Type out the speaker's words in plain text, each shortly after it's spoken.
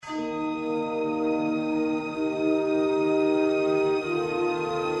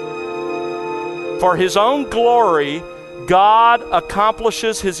For His own glory, God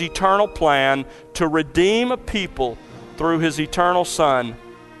accomplishes His eternal plan to redeem a people through His eternal Son,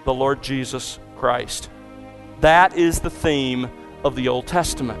 the Lord Jesus Christ. That is the theme of the Old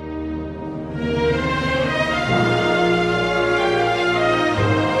Testament.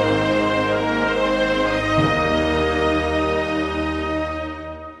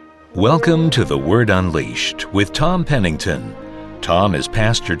 Welcome to The Word Unleashed with Tom Pennington. Tom is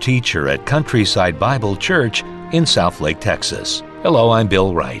pastor-teacher at Countryside Bible Church in Southlake, Texas. Hello, I'm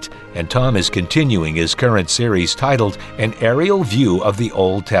Bill Wright, and Tom is continuing his current series titled An Aerial View of the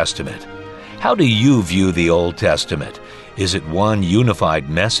Old Testament. How do you view the Old Testament? Is it one unified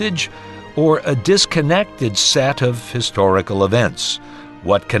message or a disconnected set of historical events?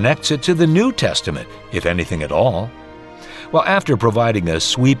 What connects it to the New Testament, if anything at all? Well, after providing a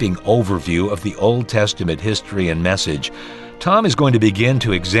sweeping overview of the Old Testament history and message, Tom is going to begin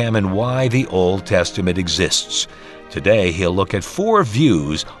to examine why the Old Testament exists. Today, he'll look at 4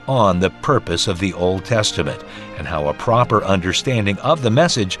 views on the purpose of the Old Testament and how a proper understanding of the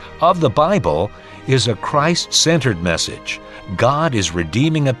message of the Bible is a Christ-centered message. God is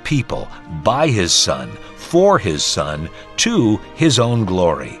redeeming a people by His Son, for His Son, to His own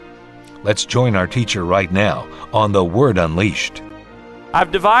glory. Let's join our teacher right now on The Word Unleashed.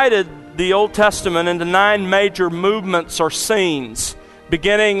 I've divided the Old Testament into 9 major movements or scenes,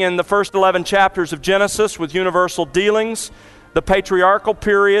 beginning in the first 11 chapters of Genesis with universal dealings, the patriarchal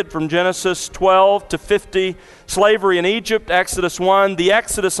period from Genesis 12 to 50, slavery in Egypt, Exodus 1, the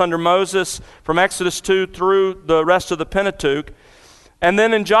Exodus under Moses from Exodus 2 through the rest of the Pentateuch. And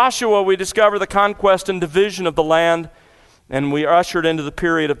then in Joshua we discover the conquest and division of the land, and we are ushered into the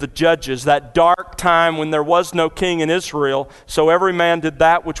period of the Judges, that dark time when there was no king in Israel, so every man did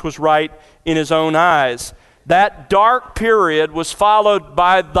that which was right in his own eyes. That dark period was followed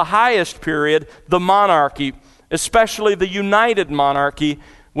by the highest period, the monarchy, especially the united monarchy,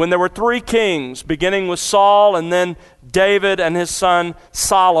 when there were 3 kings, beginning with Saul and then David and his son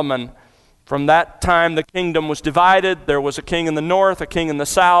Solomon. From that time the kingdom was divided. There was a king in the north, a king in the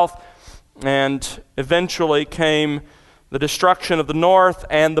south, and eventually came the destruction of the north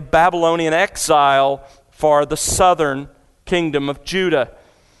and the Babylonian exile for the southern kingdom of Judah.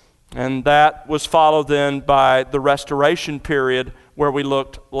 And that was followed then by the restoration period where we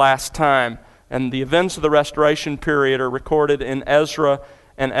looked last time. And the events of the restoration period are recorded in Ezra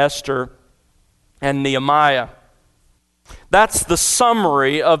and Esther and Nehemiah. That's the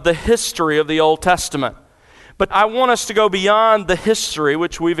summary of the history of the Old Testament. But I want us to go beyond the history,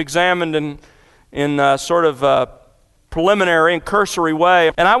 which we've examined in sort of a preliminary and cursory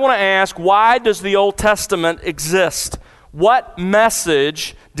way. And I want to ask, why does the Old Testament exist? What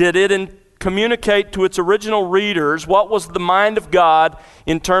message did it communicate to its original readers? What was the mind of God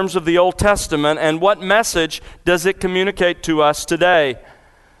in terms of the Old Testament? And what message does it communicate to us today?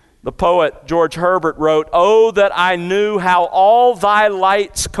 The poet George Herbert wrote, "Oh, that I knew how all thy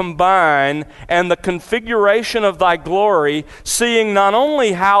lights combine, and the configuration of thy glory, seeing not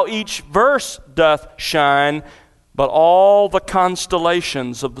only how each verse doth shine, but all the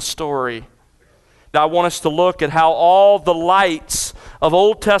constellations of the story." I want us to look at how all the lights of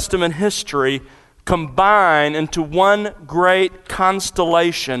Old Testament history combine into one great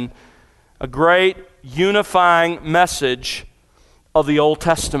constellation, a great unifying message of the Old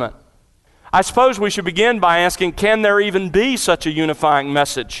Testament. I suppose we should begin by asking, can there even be such a unifying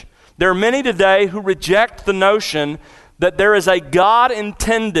message? There are many today who reject the notion that there is a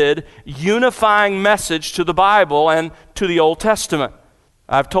God-intended unifying message to the Bible and to the Old Testament.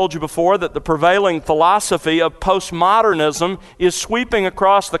 I've told you before that the prevailing philosophy of postmodernism is sweeping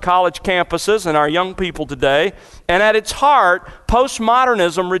across the college campuses and our young people today. And at its heart,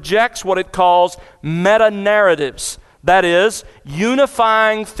 postmodernism rejects what it calls meta-narratives. That is,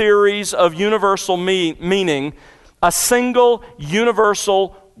 unifying theories of universal meaning, a single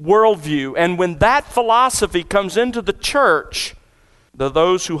universal worldview. And when that philosophy comes into the church,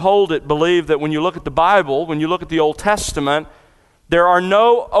 those who hold it believe that when you look at the Bible, when you look at the Old Testament, there are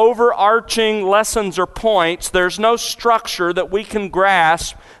no overarching lessons or points. There's no structure that we can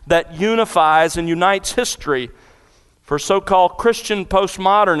grasp that unifies and unites history. For so-called Christian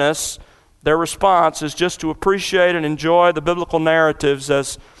postmodernists, their response is just to appreciate and enjoy the biblical narratives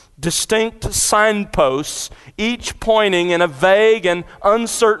as distinct signposts, each pointing in a vague and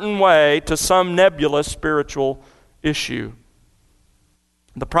uncertain way to some nebulous spiritual issue.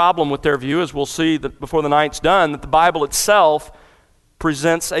 The problem with their view, as we'll see that before the night's done, that the Bible itself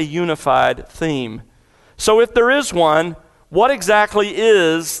presents a unified theme. So if there is one, what exactly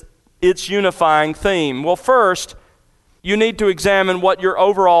is its unifying theme? Well, first, you need to examine what your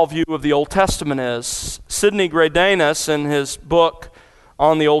overall view of the Old Testament is. Sidney Greidanus, in his book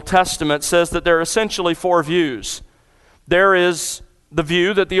on the Old Testament, says that there are essentially four views. There is the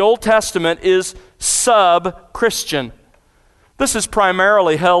view that the Old Testament is sub-Christian. This is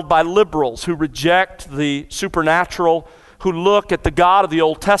primarily held by liberals who reject the supernatural, who look at the God of the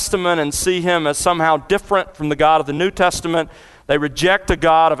Old Testament and see him as somehow different from the God of the New Testament. They reject the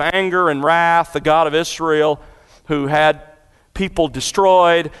God of anger and wrath, the God of Israel, who had people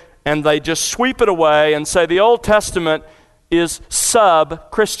destroyed, and they just sweep it away and say the Old Testament is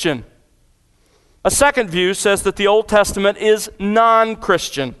sub-Christian. A second view says that the Old Testament is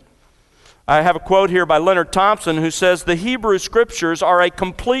non-Christian. I have a quote here by Leonard Thompson who says, "The Hebrew Scriptures are a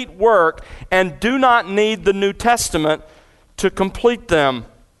complete work and do not need the New Testament to complete them."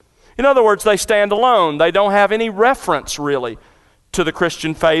 In other words, they stand alone. They don't have any reference, really, to the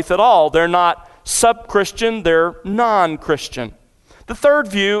Christian faith at all. They're not sub-Christian, they're non-Christian. The third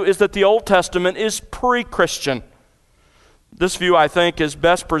view is that the Old Testament is pre-Christian. This view, I think, is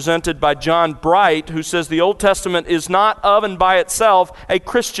best presented by John Bright, who says the Old Testament is not of and by itself a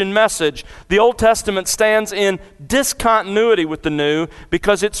Christian message. The Old Testament stands in discontinuity with the New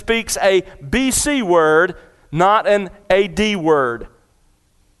because it speaks a BC word, not an AD word.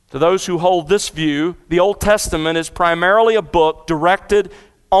 To those who hold this view, the Old Testament is primarily a book directed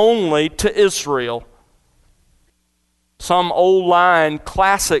only to Israel. Some old-line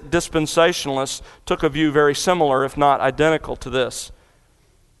classic dispensationalists took a view very similar, if not identical, to this.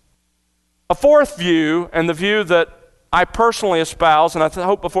 A fourth view, and the view that I personally espouse, and I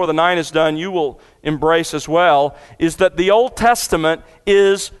hope before the night is done you will embrace as well, is that the Old Testament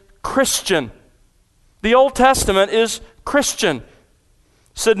is Christian. The Old Testament is Christian.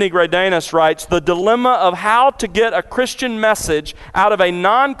 Sidney Greidanus writes, "The dilemma of how to get a Christian message out of a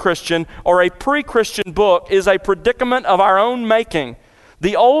non-Christian or a pre-Christian book is a predicament of our own making.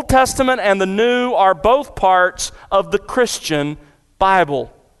 The Old Testament and the New are both parts of the Christian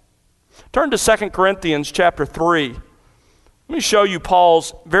Bible." Turn to 2 Corinthians chapter 3. Let me show you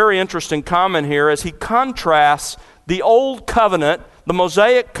Paul's very interesting comment here as he contrasts the Old Covenant, the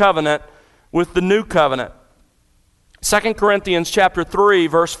Mosaic Covenant, with the New Covenant. 2 Corinthians chapter 3,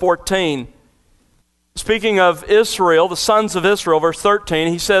 verse 14. Speaking of Israel, the sons of Israel, verse 13,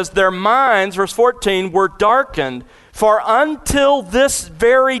 he says, "Their minds," verse 14, "were darkened, for until this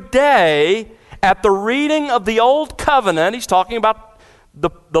very day, at the reading of the Old Covenant," he's talking about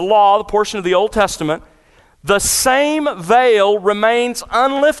the law, the portion of the Old Testament, "the same veil remains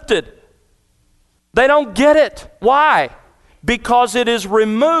unlifted." They don't get it. Why? Because it is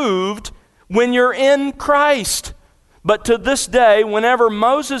removed when you're in Christ. But to this day, whenever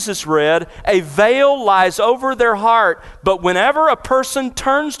Moses is read, a veil lies over their heart. But whenever a person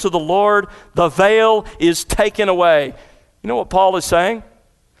turns to the Lord, the veil is taken away. You know what Paul is saying?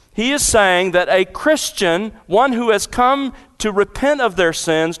 He is saying that a Christian, one who has come to repent of their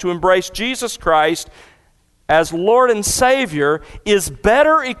sins, to embrace Jesus Christ as Lord and Savior, is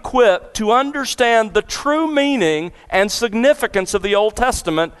better equipped to understand the true meaning and significance of the Old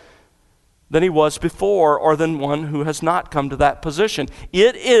Testament than he was before, or than one who has not come to that position.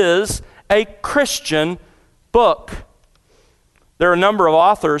 It is a Christian book. There are a number of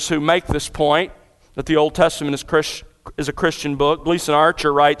authors who make this point, that the Old Testament is a Christian book. Gleason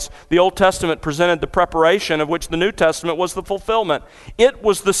Archer writes, "The Old Testament presented the preparation of which the New Testament was the fulfillment. It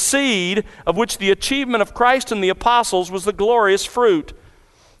was the seed of which the achievement of Christ and the apostles was the glorious fruit."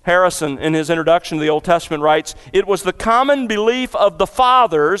 Harrison, in his introduction to the Old Testament, writes, "It was the common belief of the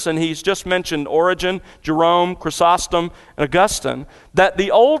fathers," and he's just mentioned Origen, Jerome, Chrysostom, and Augustine, "that the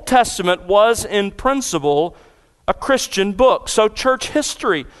Old Testament was in principle a Christian book." So church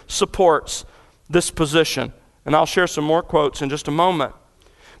history supports this position. And I'll share some more quotes in just a moment.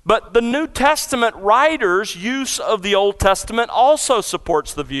 But the New Testament writers' use of the Old Testament also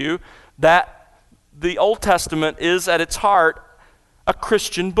supports the view that the Old Testament is at its heart a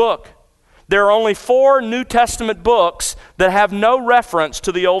Christian book. There are only 4 New Testament books that have no reference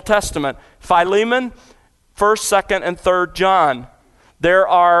to the Old Testament: Philemon, 1st, 2nd, and 3rd John. There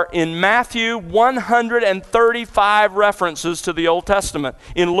are in Matthew 135 references to the Old Testament.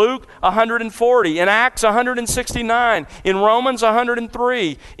 In Luke, 140. In Acts, 169. In Romans,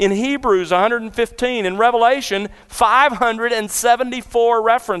 103. In Hebrews, 115. In Revelation, 574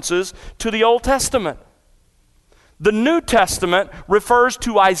 references to the Old Testament. The New Testament refers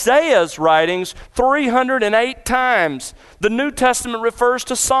to Isaiah's writings 308 times. The New Testament refers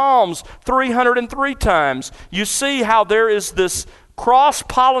to Psalms 303 times. You see how there is this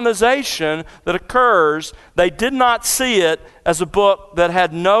cross-pollination that occurs. They did not see it as a book that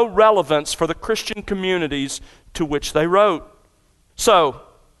had no relevance for the Christian communities to which they wrote. So,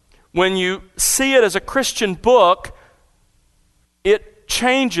 when you see it as a Christian book, it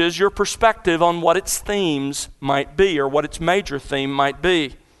changes your perspective on what its themes might be or what its major theme might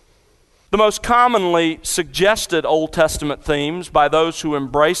be. The most commonly suggested Old Testament themes by those who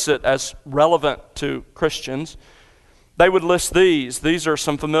embrace it as relevant to Christians, they would list these. These are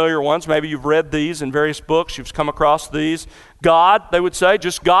some familiar ones. Maybe you've read these in various books. You've come across these. God, they would say,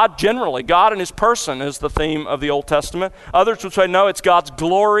 just God generally. God and His person is the theme of the Old Testament. Others would say, no, it's God's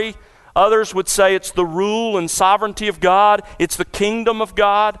glory. Others would say it's the rule and sovereignty of God. It's the kingdom of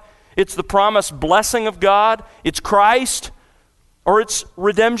God. It's the promised blessing of God. It's Christ, or it's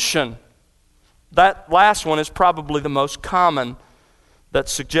redemption. That last one is probably the most common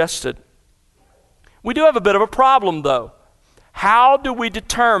that's suggested. We do have a bit of a problem, though. How do we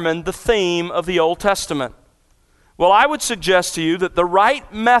determine the theme of the Old Testament? Well, I would suggest to you that the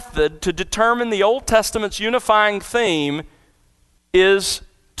right method to determine the Old Testament's unifying theme is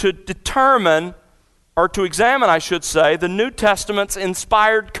to determine, or to examine, I should say, the New Testament's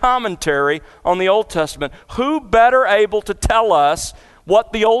inspired commentary on the Old Testament. Who better able to tell us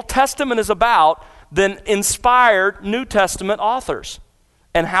what the Old Testament is about than inspired New Testament authors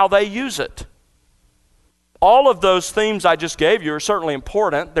and how they use it? All of those themes I just gave you are certainly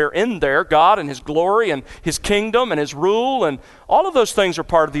important. They're in there, God and His glory and His kingdom and His rule, and all of those things are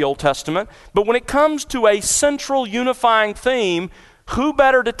part of the Old Testament. But when it comes to a central unifying theme, who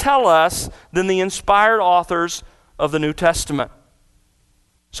better to tell us than the inspired authors of the New Testament?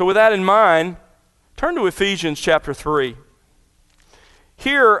 So with that in mind, turn to Ephesians chapter 3.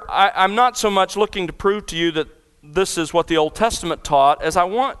 Here, I'm not so much looking to prove to you that this is what the Old Testament taught, as I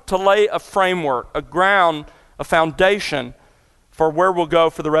want to lay a framework, a ground, a foundation for where we'll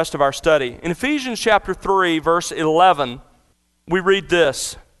go for the rest of our study. In Ephesians chapter 3, verse 11, we read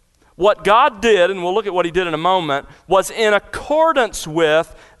this: what God did, and we'll look at what He did in a moment, was in accordance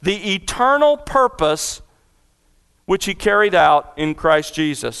with the eternal purpose which He carried out in Christ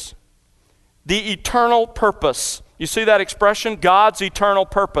Jesus. The eternal purpose. You see that expression? God's eternal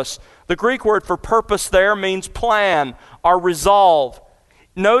purpose. The Greek word for purpose there means plan or resolve.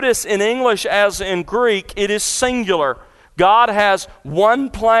 Notice in English as in Greek, it is singular. God has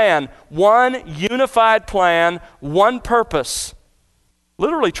one plan, one unified plan, one purpose.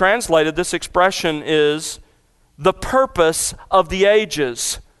 Literally translated, this expression is the purpose of the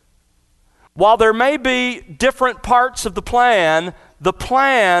ages. While there may be different parts of the plan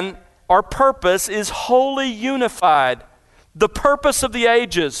or purpose is wholly unified. The purpose of the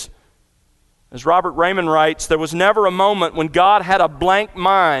ages. As Robert Raymond writes, there was never a moment when God had a blank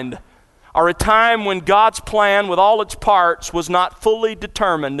mind, or a time when God's plan with all its parts was not fully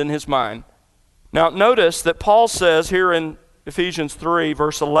determined in His mind. Now notice that Paul says here in Ephesians 3,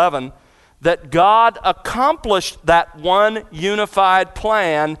 verse 11, that God accomplished that one unified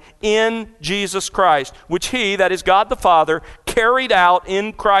plan in Jesus Christ, which He, that is God the Father, carried out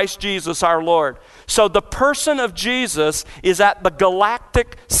in Christ Jesus our Lord. So the person of Jesus is at the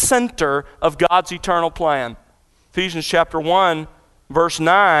galactic center of God's eternal plan. Ephesians chapter 1, verse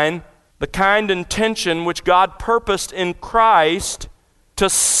 9, the kind intention which God purposed in Christ to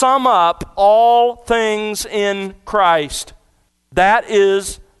sum up all things in Christ. That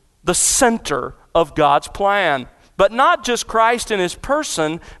is the center of God's plan. But not just Christ in His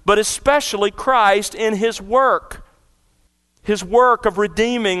person, but especially Christ in His work. His work of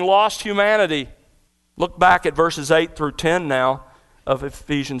redeeming lost humanity. Look back at verses 8 through 10 now of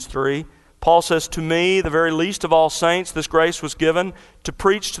Ephesians 3. Paul says, "To me, the very least of all saints, this grace was given to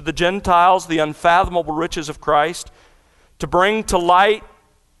preach to the Gentiles the unfathomable riches of Christ, to bring to light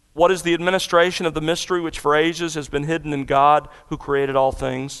what is the administration of the mystery which for ages has been hidden in God who created all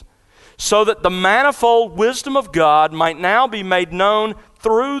things, so that the manifold wisdom of God might now be made known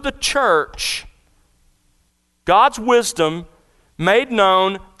through the church." God's wisdom made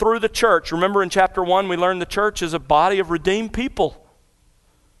known through the church. Remember in chapter 1 we learned the church is a body of redeemed people.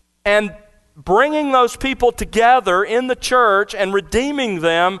 And bringing those people together in the church and redeeming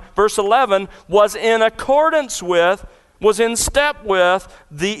them, verse 11, was in accordance with, was in step with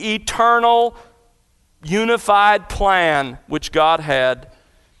the eternal unified plan which God had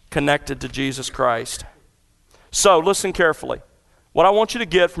connected to Jesus Christ. So listen carefully. What I want you to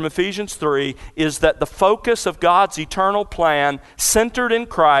get from Ephesians 3 is that the focus of God's eternal plan, centered in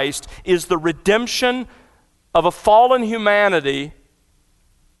Christ, is the redemption of a fallen humanity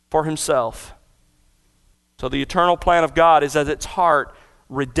for Himself. So the eternal plan of God is at its heart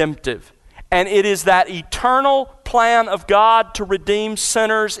redemptive. And it is that eternal plan of God to redeem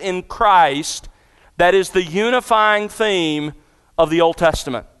sinners in Christ that is the unifying theme of the Old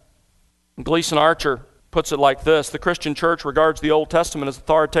Testament. Gleason Archer puts it like this: the Christian church regards the Old Testament as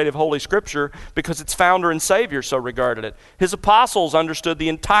authoritative Holy Scripture because its founder and Savior so regarded it. His apostles understood the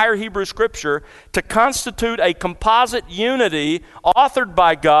entire Hebrew Scripture to constitute a composite unity authored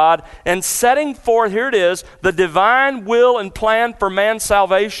by God and setting forth, here it is, the divine will and plan for man's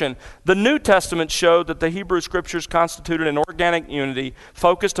salvation. The New Testament showed that the Hebrew Scriptures constituted an organic unity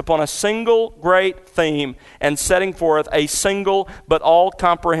focused upon a single great theme and setting forth a single but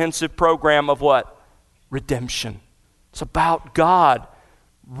all-comprehensive program of what? Redemption. It's about God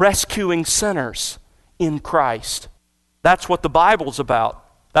rescuing sinners in Christ. That's what the Bible's about.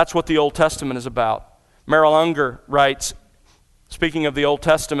 That's what the Old Testament is about. Merrill Unger writes, speaking of the Old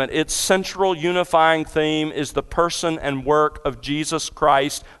Testament, its central unifying theme is the person and work of Jesus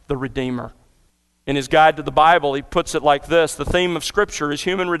Christ, the Redeemer. In his guide to the Bible, he puts it like this: the theme of Scripture is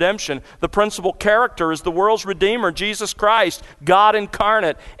human redemption. The principal character is the world's Redeemer, Jesus Christ, God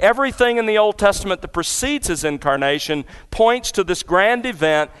incarnate. Everything in the Old Testament that precedes his incarnation points to this grand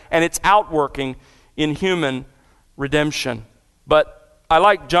event and its outworking in human redemption. But I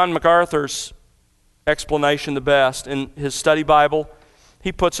like John MacArthur's explanation the best. In his study Bible,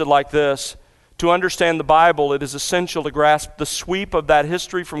 he puts it like this: to understand the Bible, it is essential to grasp the sweep of that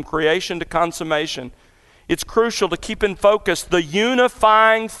history from creation to consummation. It's crucial to keep in focus the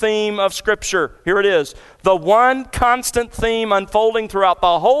unifying theme of Scripture. Here it is. The one constant theme unfolding throughout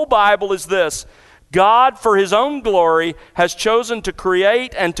the whole Bible is this: God, for his own glory, has chosen to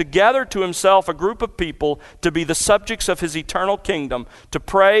create and to gather to himself a group of people to be the subjects of his eternal kingdom, to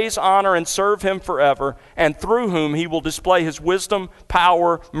praise, honor, and serve him forever, and through whom he will display his wisdom,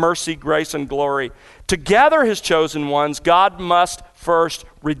 power, mercy, grace, and glory. To gather his chosen ones, God must first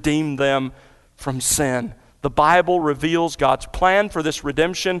redeem them from sin. The Bible reveals God's plan for this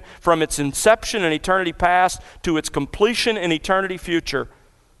redemption from its inception in eternity past to its completion in eternity future.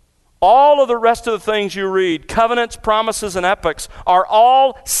 All of the rest of the things you read, covenants, promises, and epics, are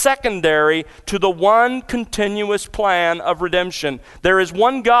all secondary to the one continuous plan of redemption. There is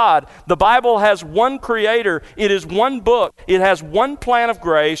one God. The Bible has one creator. It is one book. It has one plan of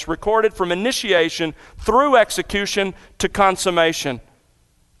grace recorded from initiation through execution to consummation.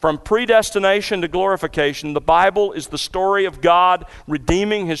 From predestination to glorification, the Bible is the story of God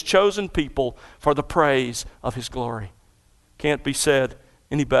redeeming his chosen people for the praise of his glory. Can't be said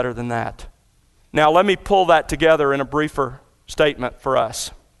any better than that. Now let me pull that together in a briefer statement for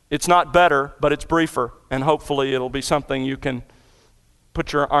us. It's not better, but it's briefer, and hopefully it'll be something you can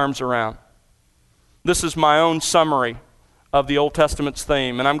put your arms around. This is my own summary of the Old Testament's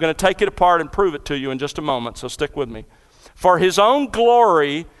theme, and I'm going to take it apart and prove it to you in just a moment, so stick with me. For his own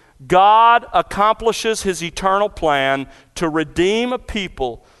glory, God accomplishes his eternal plan to redeem a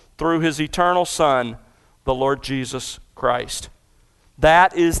people through his eternal Son, the Lord Jesus Christ.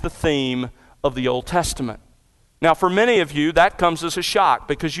 That is the theme of the Old Testament. Now, for many of you, that comes as a shock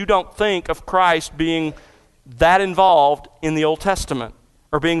because you don't think of Christ being that involved in the Old Testament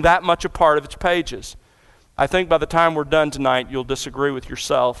or being that much a part of its pages. I think by the time we're done tonight, you'll disagree with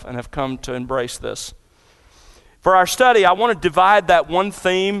yourself and have come to embrace this. For our study, I want to divide that one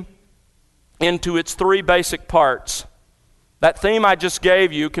theme into its three basic parts. That theme I just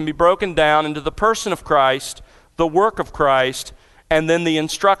gave you can be broken down into the person of Christ, the work of Christ, and then the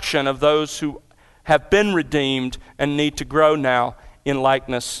instruction of those who have been redeemed and need to grow now in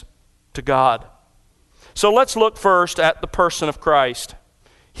likeness to God. So let's look first at the person of Christ.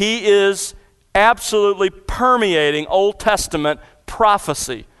 He is absolutely permeating Old Testament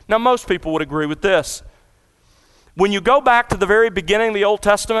prophecy. Now, most people would agree with this. When you go back to the very beginning of the Old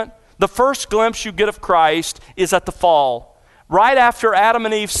Testament, the first glimpse you get of Christ is at the fall. Right after Adam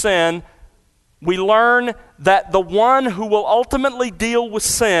and Eve sin, we learn that the one who will ultimately deal with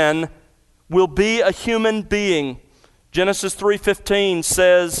sin will be a human being. Genesis 3:15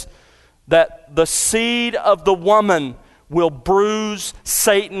 says that the seed of the woman will bruise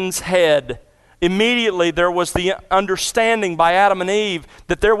Satan's head. Immediately there was the understanding by Adam and Eve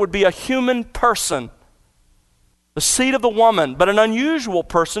that there would be a human person, the seed of the woman, but an unusual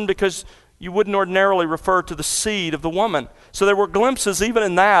person because you wouldn't ordinarily refer to the seed of the woman. So there were glimpses even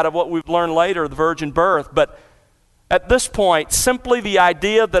in that of what we've learned later, the virgin birth. But at this point, simply the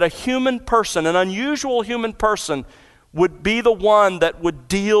idea that a human person, an unusual human person, would be the one that would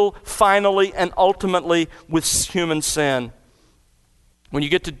deal finally and ultimately with human sin. When you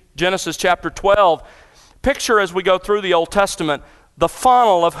get to Genesis chapter 12, picture as we go through the Old Testament, the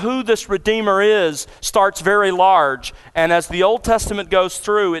funnel of who this Redeemer is starts very large. And as the Old Testament goes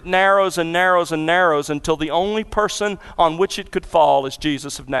through, it narrows and narrows and narrows until the only person on which it could fall is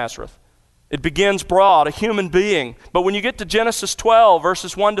Jesus of Nazareth. It begins broad, a human being. But when you get to Genesis 12,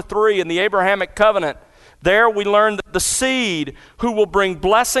 verses 1 to 3 in the Abrahamic covenant, There we learn that the seed who will bring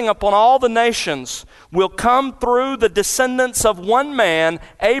blessing upon all the nations will come through the descendants of one man,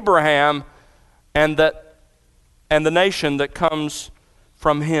 Abraham, and the nation that comes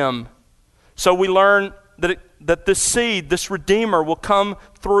from him. So we learn that this seed, this Redeemer, will come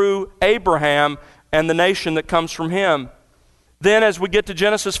through Abraham and the nation that comes from him. Then as we get to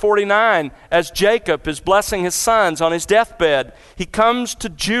Genesis 49, as Jacob is blessing his sons on his deathbed, he comes to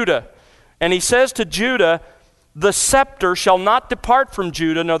Judah, and he says to Judah, "The scepter shall not depart from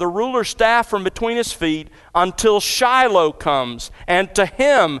Judah, nor the ruler's staff from between his feet, until Shiloh comes, and to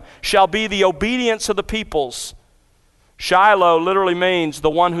him shall be the obedience of the peoples." Shiloh literally means the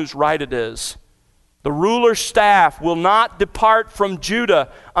one whose right it is. The ruler's staff will not depart from Judah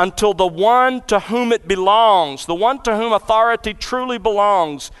until the one to whom it belongs, the one to whom authority truly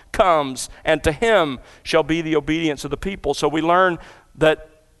belongs, comes, and to him shall be the obedience of the people. So we learn that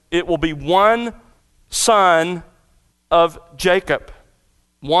it will be one son of Jacob,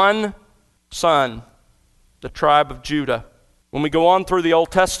 one son, the tribe of Judah. When we go on through the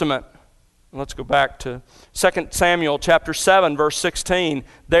Old Testament, let's go back to 2 Samuel chapter 7, verse 16.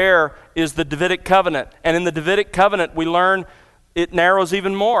 There is the Davidic covenant. And in the Davidic covenant, we learn it narrows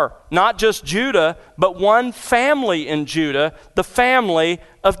even more. Not just Judah, but one family in Judah, the family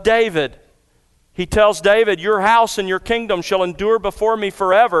of David. He tells David, "Your house and your kingdom shall endure before me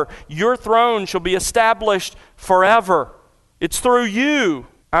forever. Your throne shall be established forever. It's through you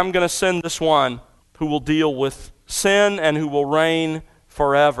I'm going to send this one who will deal with sin and who will reign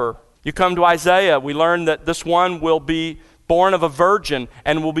forever." You come to Isaiah, we learn that this one will be born of a virgin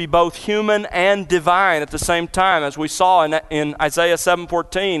and will be both human and divine at the same time. As we saw in Isaiah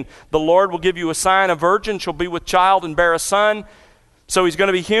 7:14, the Lord will give you a sign, a virgin shall be with child and bear a son. So he's going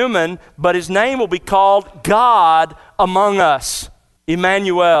to be human, but his name will be called God among us.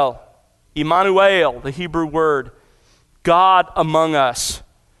 Emmanuel, the Hebrew word, God among us.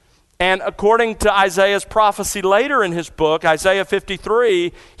 And according to Isaiah's prophecy later in his book, Isaiah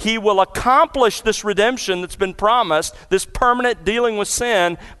 53, he will accomplish this redemption that's been promised, this permanent dealing with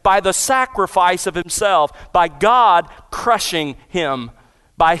sin, by the sacrifice of himself, by God crushing him,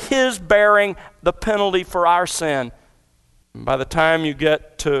 by his bearing the penalty for our sin. And by the time you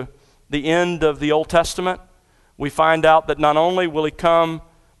get to the end of the Old Testament, we find out that not only will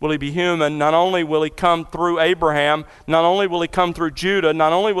he be human, not only will he come through Abraham, not only will he come through Judah,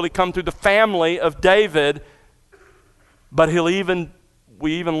 not only will he come through the family of David, but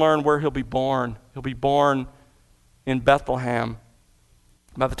we even learn where he'll be born. He'll be born in Bethlehem.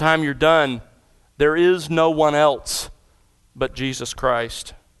 By the time you're done, there is no one else but Jesus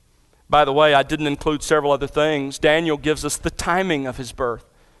Christ. By the way, I didn't include several other things. Daniel gives us the timing of his birth.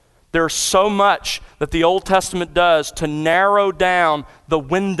 There's so much that the Old Testament does to narrow down the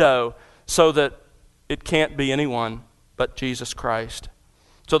window so that it can't be anyone but Jesus Christ.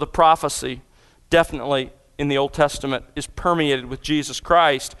 So the prophecy definitely in the Old Testament is permeated with Jesus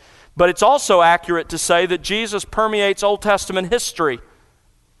Christ, but it's also accurate to say that Jesus permeates Old Testament history.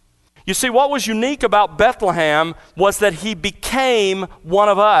 You see, what was unique about Bethlehem was that he became one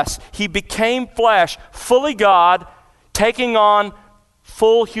of us. He became flesh, fully God, taking on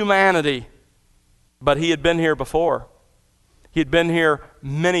full humanity. But he had been here before. He had been here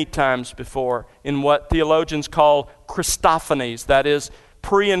many times before in what theologians call Christophanies, that is,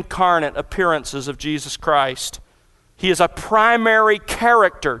 pre-incarnate appearances of Jesus Christ. He is a primary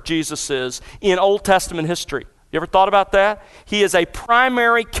character, Jesus is, in Old Testament history. You ever thought about that? He is a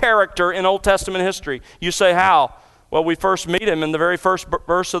primary character in Old Testament history. You say, how? Well, we first meet him in the very first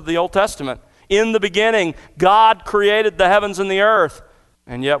verse of the Old Testament. In the beginning, God created the heavens and the earth.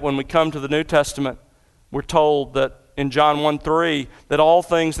 And yet when we come to the New Testament, we're told that in John 1:3, that all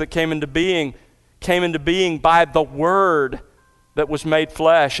things that came into being by the Word that was made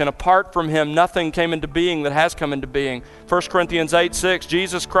flesh. And apart from him, nothing came into being that has come into being. 1 Corinthians 8:6,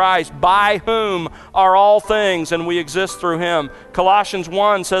 Jesus Christ, by whom are all things, and we exist through him. Colossians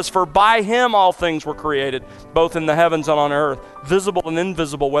 1 says, for by him all things were created, both in the heavens and on earth, visible and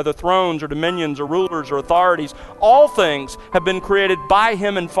invisible, whether thrones or dominions or rulers or authorities. All things have been created by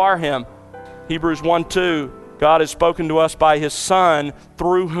him and for him. Hebrews 1:2, God has spoken to us by his Son,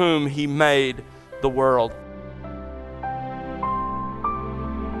 through whom he made the world.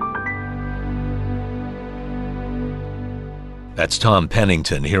 That's Tom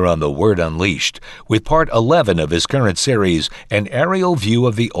Pennington here on The Word Unleashed with part 11 of his current series, An Aerial View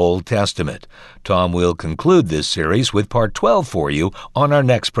of the Old Testament. Tom will conclude this series with part 12 for you on our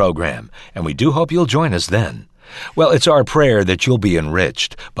next program, and we do hope you'll join us then. Well, it's our prayer that you'll be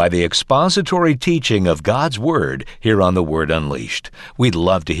enriched by the expository teaching of God's Word here on The Word Unleashed. We'd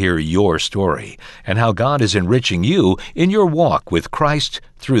love to hear your story and how God is enriching you in your walk with Christ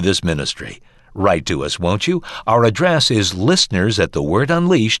through this ministry. Write to us, won't you? Our address is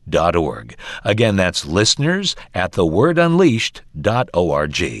listeners@thewordunleashed.org. Again, that's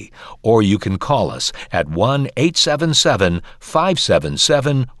listeners@thewordunleashed.org. Or you can call us at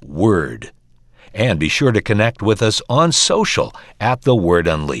 1-877-577-WORD. And be sure to connect with us on social at The Word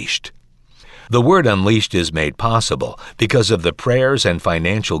Unleashed. The Word Unleashed is made possible because of the prayers and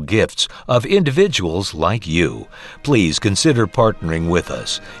financial gifts of individuals like you. Please consider partnering with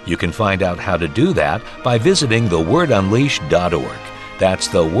us. You can find out how to do that by visiting thewordunleashed.org. That's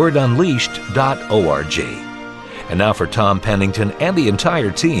thewordunleashed.org. And now for Tom Pennington and the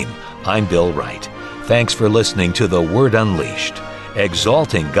entire team, I'm Bill Wright. Thanks for listening to The Word Unleashed,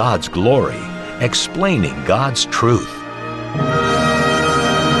 exalting God's glory, explaining God's truth.